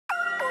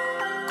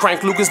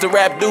Crank Lucas the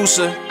rap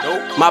deucer.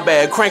 Nope. My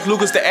bad, Crank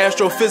Lucas the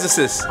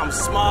astrophysicist. I'm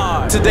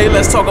smart. Today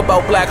let's talk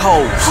about black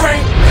holes.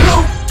 Crank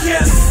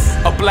Lucas.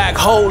 A black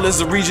hole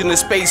is a region in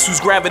space whose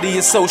gravity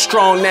is so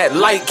strong that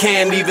light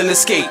can't even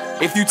escape.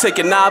 If you take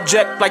an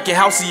object like your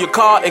house or your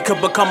car, it could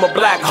become a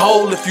black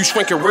hole if you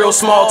shrink it real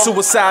small to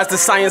a size that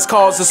science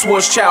calls the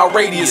Schwarzschild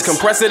radius.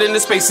 Compress it into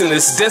space and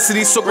its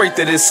density so great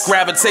that its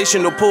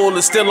gravitational pull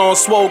is still on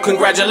swole.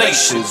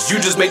 Congratulations, you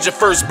just made your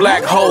first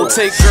black hole.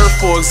 Take Earth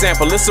for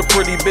example, it's a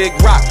pretty big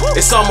rock.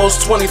 It's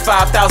almost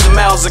 25,000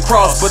 miles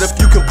across, but if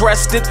you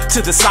compressed it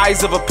to the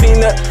size of a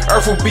peanut,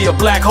 Earth would be a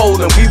black hole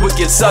and we would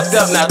get sucked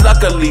up. Now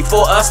luckily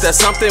for us, that's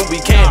something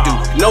we can't do.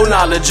 No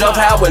knowledge of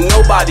how and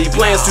nobody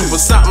plans to. But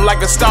something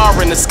like a star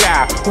in the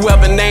sky,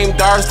 whoever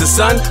named ours the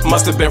sun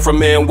must have been from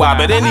NY.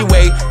 But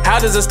anyway, how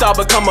does a star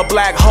become a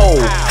black hole?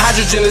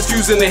 Hydrogen is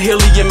fusing the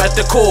helium at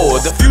the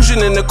core. The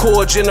fusion in the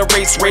core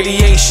generates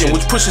radiation,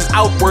 which pushes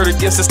outward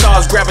against the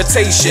star's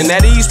gravitation.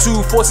 Now these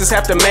two forces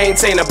have to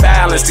maintain a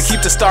balance to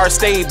keep the star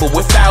stable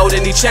without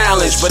any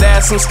challenge. But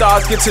as some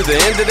stars get to the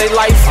end of their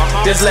life,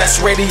 there's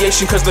less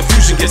radiation cause the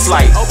fusion gets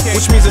light,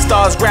 which means the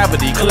star's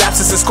gravity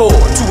collapses its core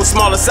to a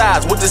smaller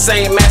size with the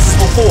same mass as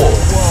before.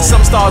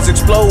 Some stars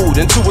explode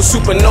into a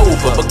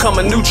supernova, become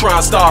a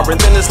neutron star, and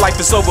then its life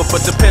is over.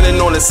 But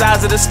depending on the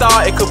size of the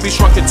star, it could be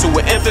shrunk into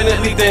an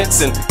infinitely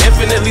dense and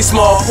infinitely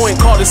small point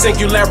called a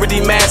singularity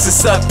mass is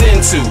sucked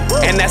into.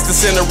 And that's the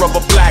center of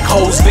a black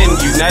hole's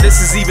venue. Now this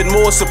is even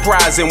more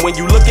surprising. When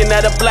you're looking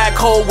at a black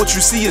hole, what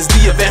you see is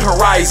the event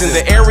horizon.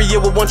 The area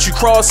where once you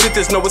cross it,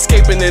 there's no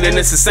escaping it, and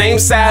it's the same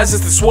size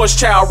as the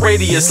Schwarzschild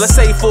radius. Let's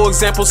say for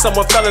example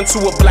someone fell into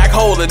a black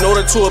hole. In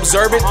order to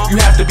observe it, you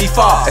have to be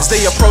far. As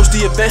they approach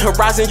the event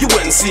horizon, you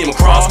wouldn't see them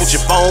cross with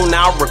your phone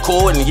now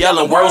recording,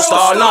 yelling world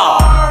star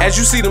nah. As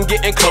you see them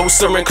getting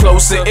closer and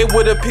closer, it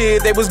would appear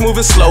they was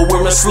moving slower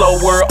and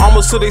slower,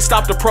 almost till they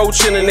stopped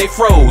approaching and they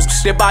froze.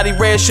 Their body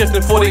red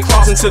shifting before they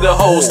crossed into the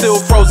hole, still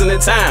frozen in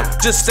time,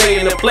 just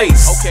staying in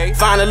place.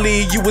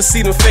 Finally, you would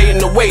see them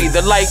fading away.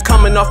 The light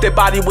coming off their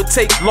body would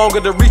take longer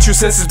to reach you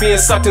since it's being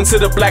sucked into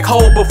the black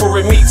hole before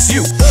it meets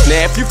you.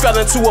 Now if you fell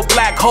into a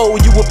black hole,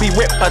 you would be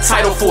ripped by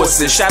tidal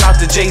forces. Shout out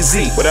to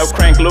Jay-Z. What up,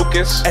 Crank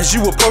Lucas? As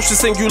you approach the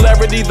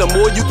singularity, the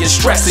more you get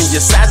stressed and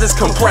your size is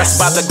compressed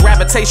by the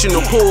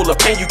gravitational pull of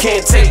pain you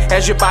can't take.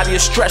 As your body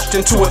is stretched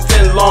into a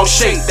thin, long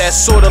shape that's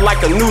sorta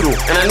like a noodle.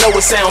 And I know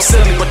it sounds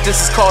silly, but this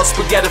is called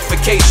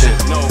spaghettification.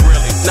 No,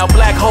 really. Now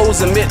black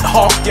holes emit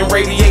Hawking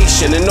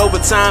radiation, and over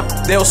time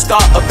they'll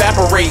start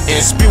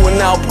evaporating, spewing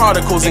out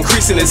particles,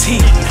 increasing its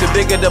heat. The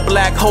bigger the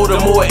black hole, the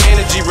more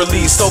energy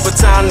released. Over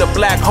time the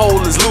black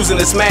hole is losing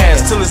its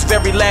mass, till its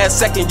very last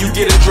second you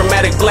get a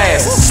dramatic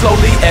blast.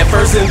 Slowly at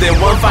first and then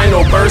one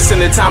final burst,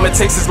 and the time it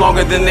takes is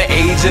longer than the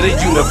age of the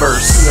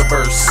universe.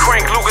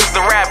 Crank Lucas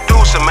the rap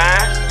deucer,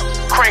 man.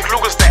 Crank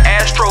Lucas the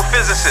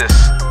astrophysicist.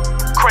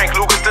 Crank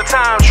Lucas the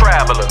time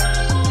traveler.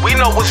 We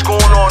know what's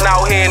going on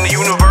out here in the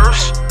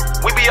universe.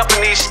 We be up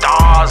in these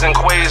stars and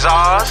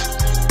quasars.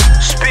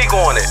 Speak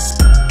on it.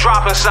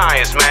 Droppin'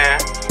 science, man.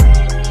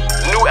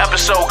 New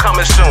episode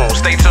coming soon.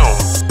 Stay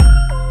tuned.